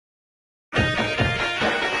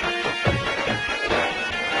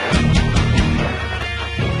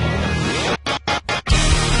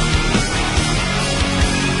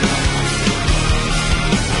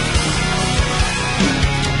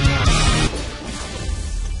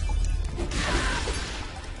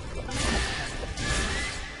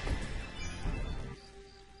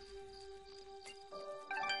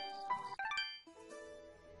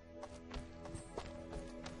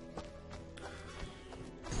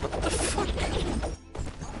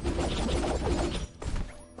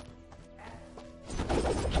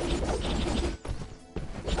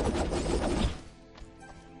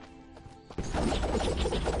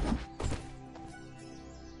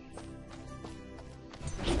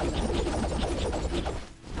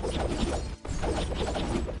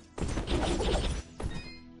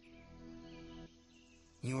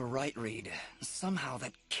right, Reed. Somehow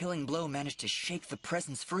that killing blow managed to shake the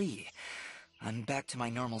presence free. I'm back to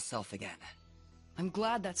my normal self again. I'm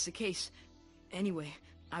glad that's the case. Anyway,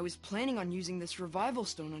 I was planning on using this revival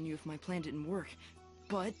stone on you if my plan didn't work.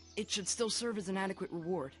 But it should still serve as an adequate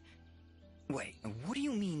reward. Wait, what do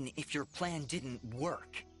you mean if your plan didn't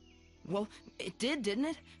work? Well, it did, didn't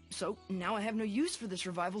it? So now I have no use for this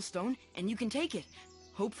revival stone, and you can take it.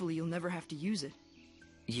 Hopefully you'll never have to use it.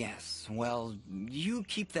 Yes, well, you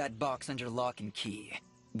keep that box under lock and key.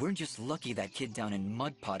 We're just lucky that kid down in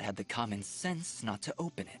Mudpot had the common sense not to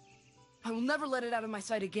open it. I will never let it out of my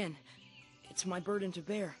sight again. It's my burden to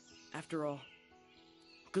bear, after all.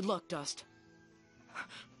 Good luck, Dust.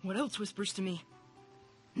 What else whispers to me?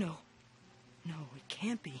 No, it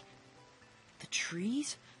can't be. The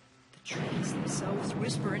trees? The trees themselves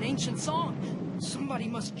whisper an ancient song. Somebody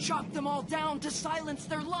must chop them all down to silence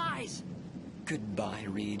their lies. Goodbye,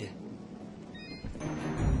 Reed.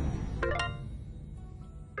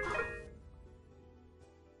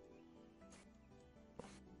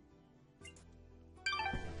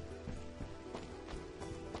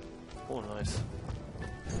 Oh, nice.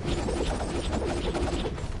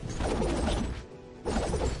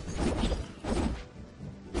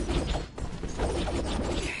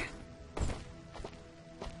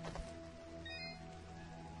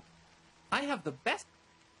 I have the best.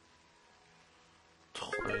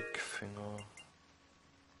 Trögfinger.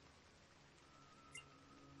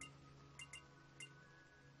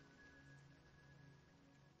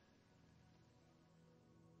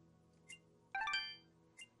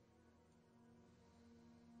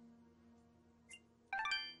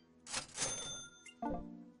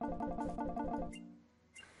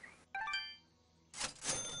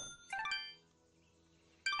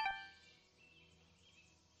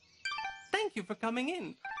 Thank you for coming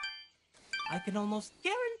in. I can almost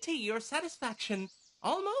guarantee your satisfaction.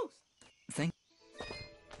 Almost.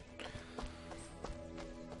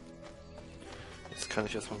 Jetzt kann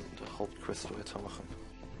ich erstmal mit der Hauptquest weitermachen.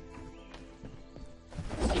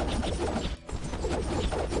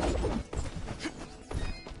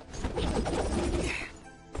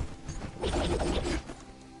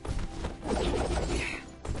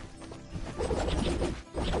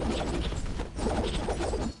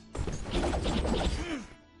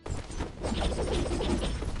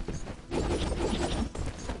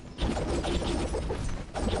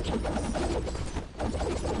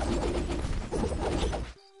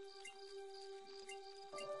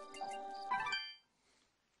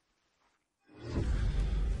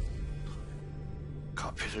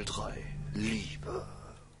 Kapitel 3. Liebe.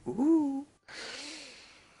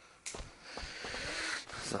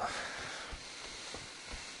 So.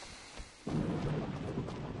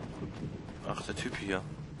 Ach, der Typ hier.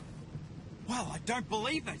 Well, I don't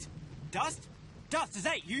believe it. Dust? Dust, is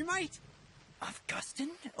that you, mate? Augustin?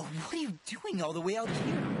 Oh, what are you doing all the way out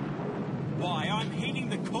here? Why, I'm heeding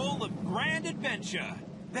the call of grand adventure.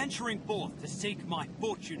 Venturing forth to seek my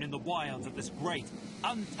fortune in the wilds of this great,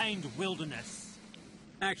 untamed wilderness.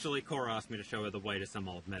 Actually, Cora asked me to show her the way to some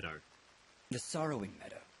old meadow. The Sorrowing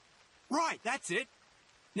Meadow. Right, that's it.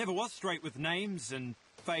 Never was straight with names and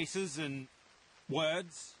faces and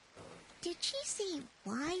words. Did she say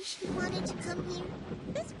why she wanted to come here?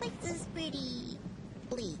 This place is pretty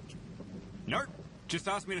bleak. Nope, just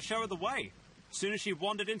asked me to show her the way. Soon as she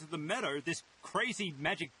wandered into the meadow, this crazy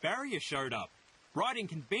magic barrier showed up. Right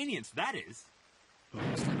inconvenience, that is.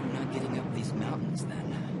 Looks like we're not getting up these mountains, then.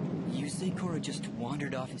 You say Cora just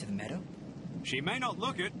wandered off into the meadow? She may not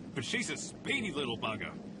look it, but she's a speedy little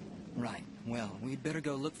bugger. Right. Well, we'd better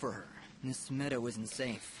go look for her. This meadow isn't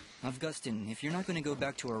safe. Augustin, if you're not going to go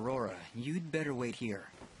back to Aurora, you'd better wait here.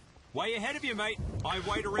 Way ahead of you, mate. I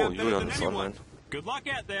wait around better than anyone. Good luck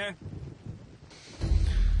out there.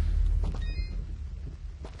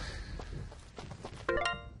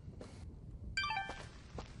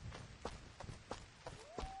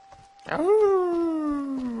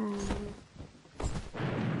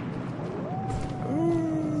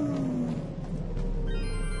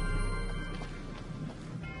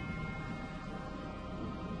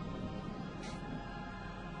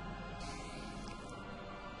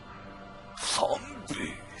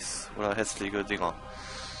 Zombies. Oder hässliche Dinger.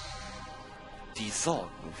 Die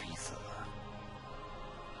Sorgenwiese.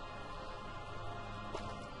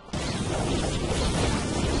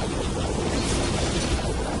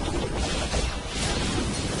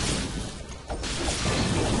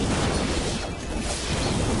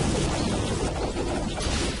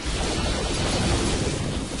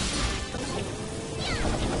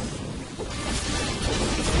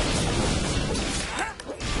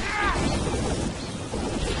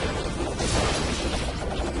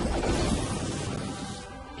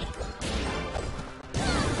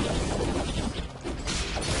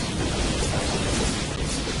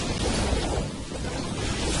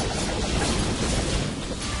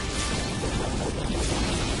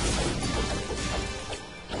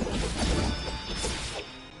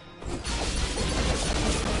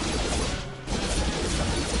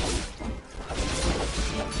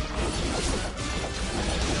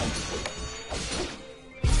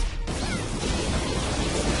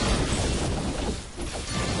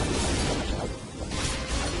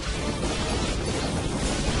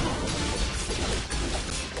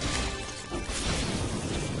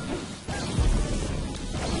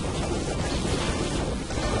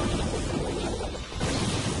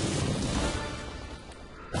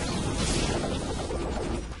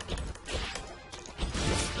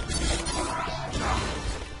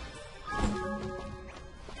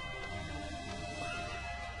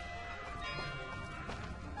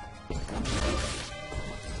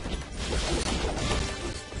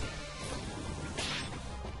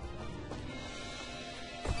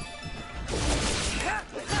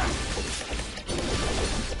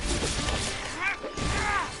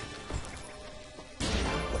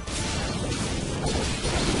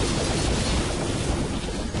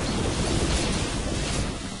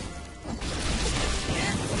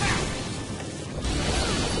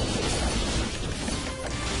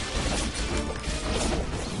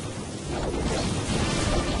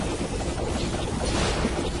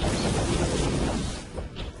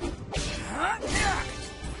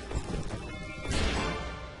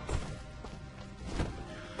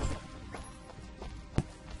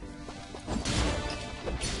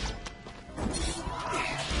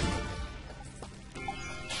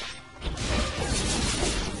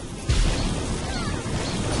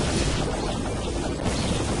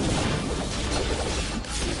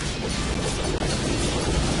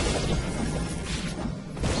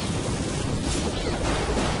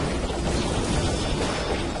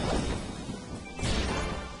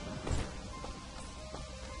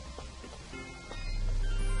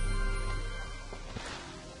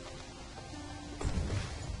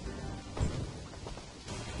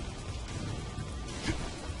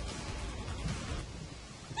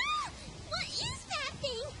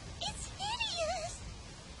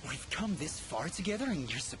 come this far together and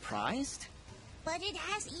you're surprised? But it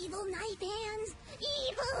has evil knife hands!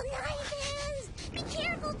 Evil knife hands! Be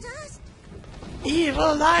careful, Dust!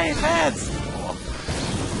 Evil knife hands!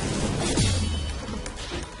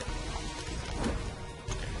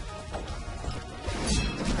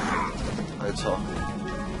 Alter.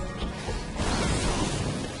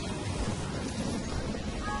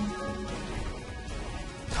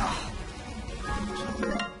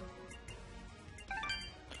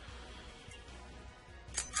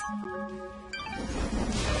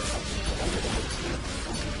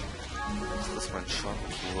 Das ist mein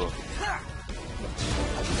Schadenruhe.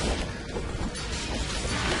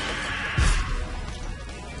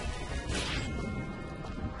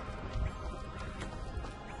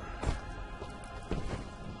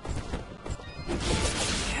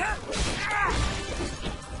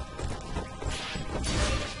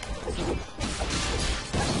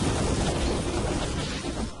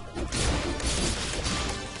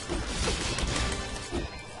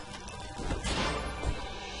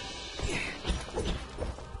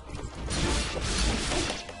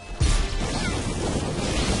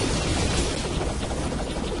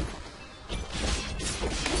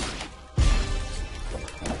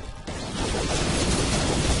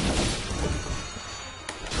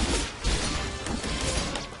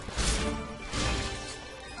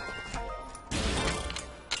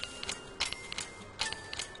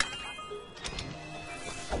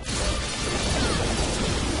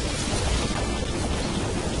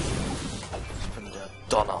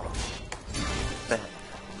 Donner. Bam.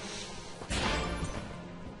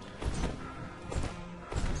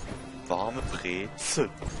 Warme Brezel.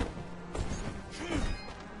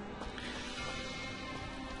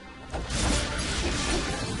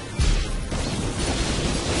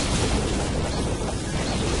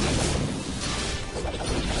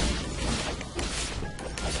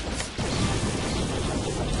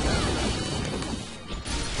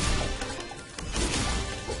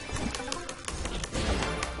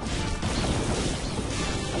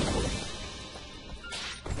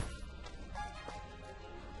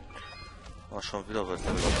 War schon wieder was.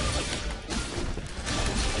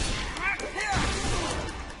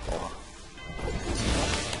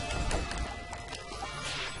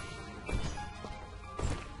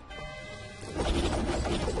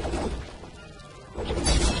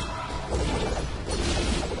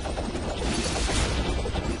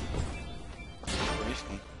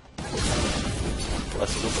 Vernichten. Was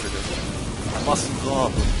ist das bitte? Ein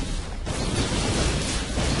Massengrab.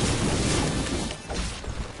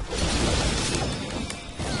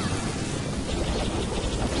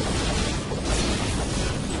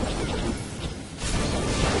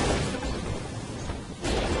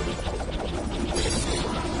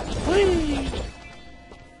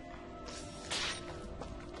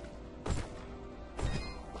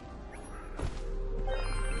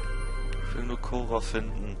 Ich will nur Cora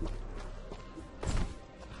finden.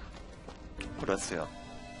 Oder sehr.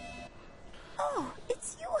 Oh,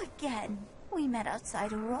 it's you again. We met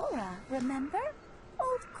outside Aurora, remember?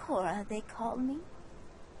 Old Cora, they call me.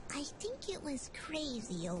 I think it was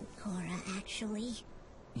crazy, old Cora, actually.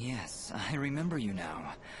 Yes, I remember you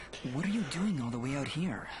now. What are you doing all the way out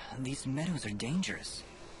here? These meadows are dangerous.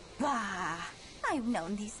 Bah! I've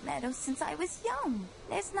known these meadows since I was young.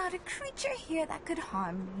 There's not a creature here that could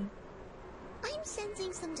harm me. I'm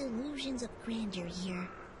sensing some delusions of grandeur here.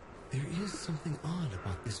 There is something odd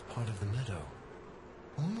about this part of the meadow.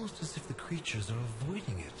 Almost as if the creatures are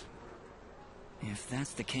avoiding it. If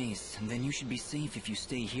that's the case, then you should be safe if you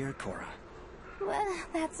stay here, Cora. Well,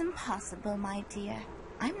 that's impossible, my dear.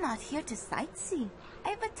 I'm not here to sightsee. I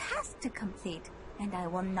have a task to complete, and I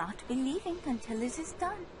will not be leaving until it is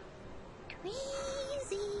done.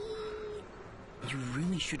 Crazy! You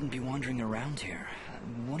really shouldn't be wandering around here.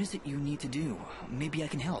 What is it you need to do? Maybe I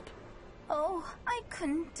can help. Oh, I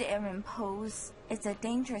couldn't dare impose. It's a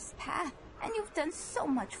dangerous path, and you've done so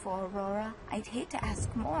much for Aurora. I'd hate to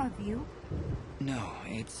ask more of you. No,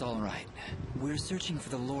 it's all right. We're searching for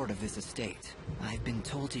the lord of this estate. I've been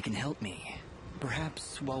told he can help me.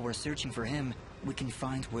 Perhaps while we're searching for him, we can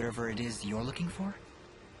find whatever it is you're looking for?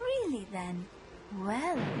 Really, then?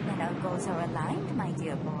 Well, then our goals are aligned, my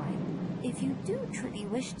dear boy. If you do truly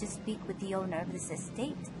wish to speak with the owner of this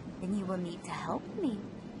estate, then you will need to help me.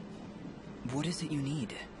 What is it you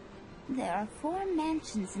need? There are 4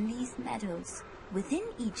 mansions in these meadows. Within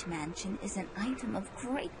each mansion is an item of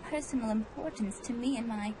great personal importance to me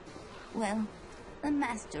and well, the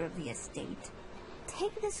master of the estate.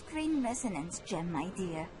 Take this green resonance gem, my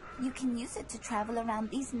dear. You can use it to travel around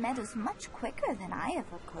these meadows much quicker than I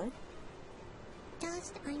ever could.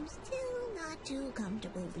 Dust, I'm still not too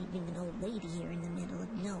comfortable leaving an old lady here in the middle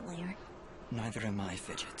of nowhere. Neither am I,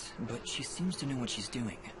 Fidget, but she seems to know what she's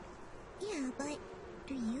doing. Yeah, but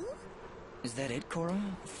do you? Is that it, Cora?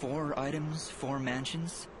 4 items, 4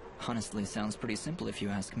 mansions? Honestly, sounds pretty simple if you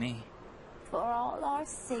ask me. For all our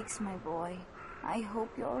sakes, my boy, I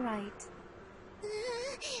hope you're right.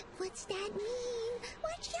 What's that mean?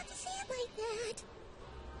 Why'd you have to say it like that?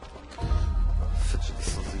 Fidget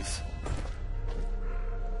ist so süß.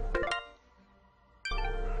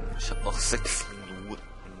 Ich hab noch 6 Minuten.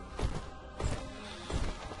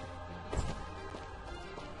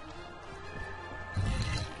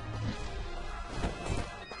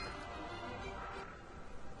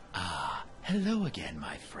 Hello again,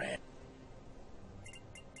 my friend.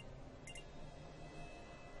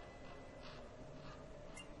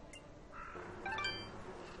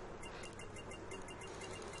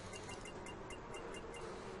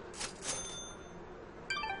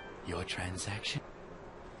 Your transaction?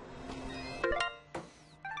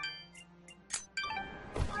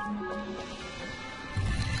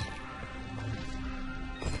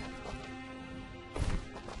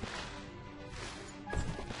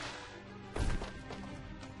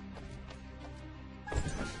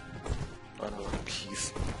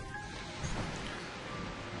 Kies.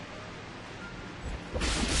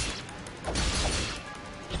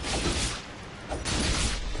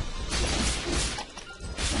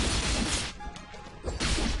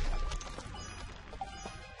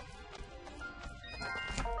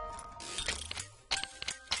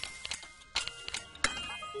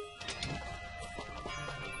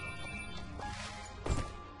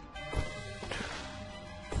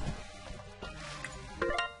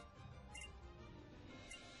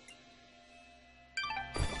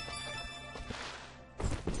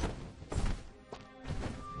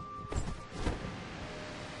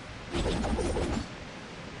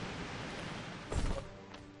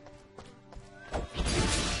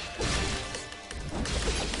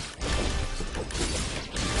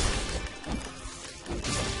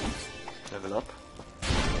 Level up.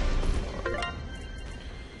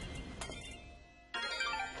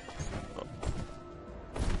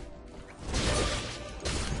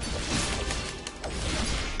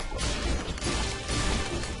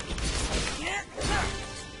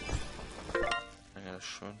 Ja,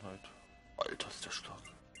 Schönheit. Alter, ist der stark.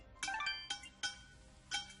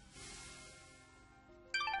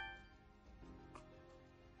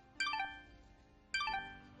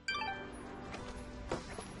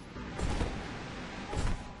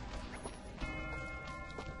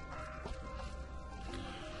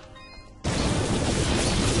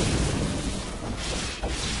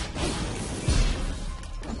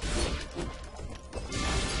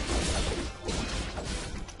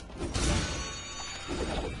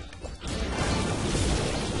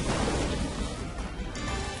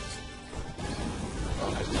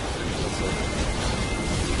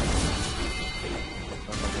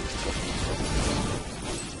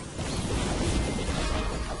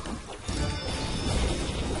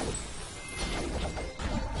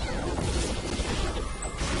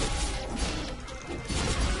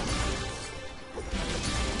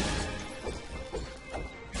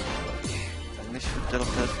 Der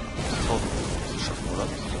doch helfen, drauf zu schaffen, oder?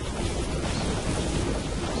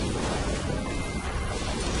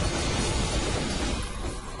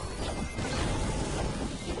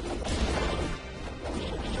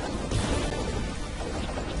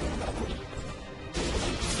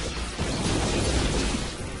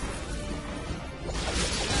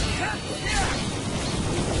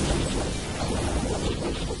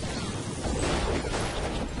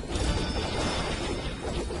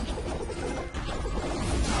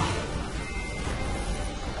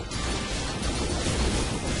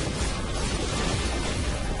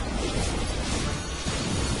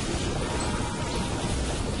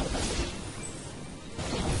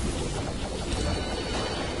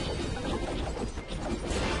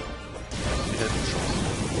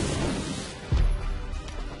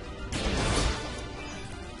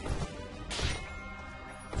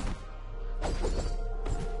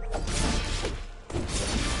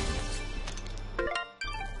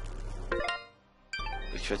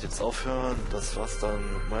 Ich werde jetzt aufhören. Das war's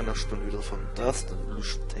dann mit meiner Stunde wieder von Dust und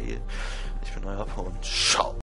Elysian. Ich bin euer Apo und ciao.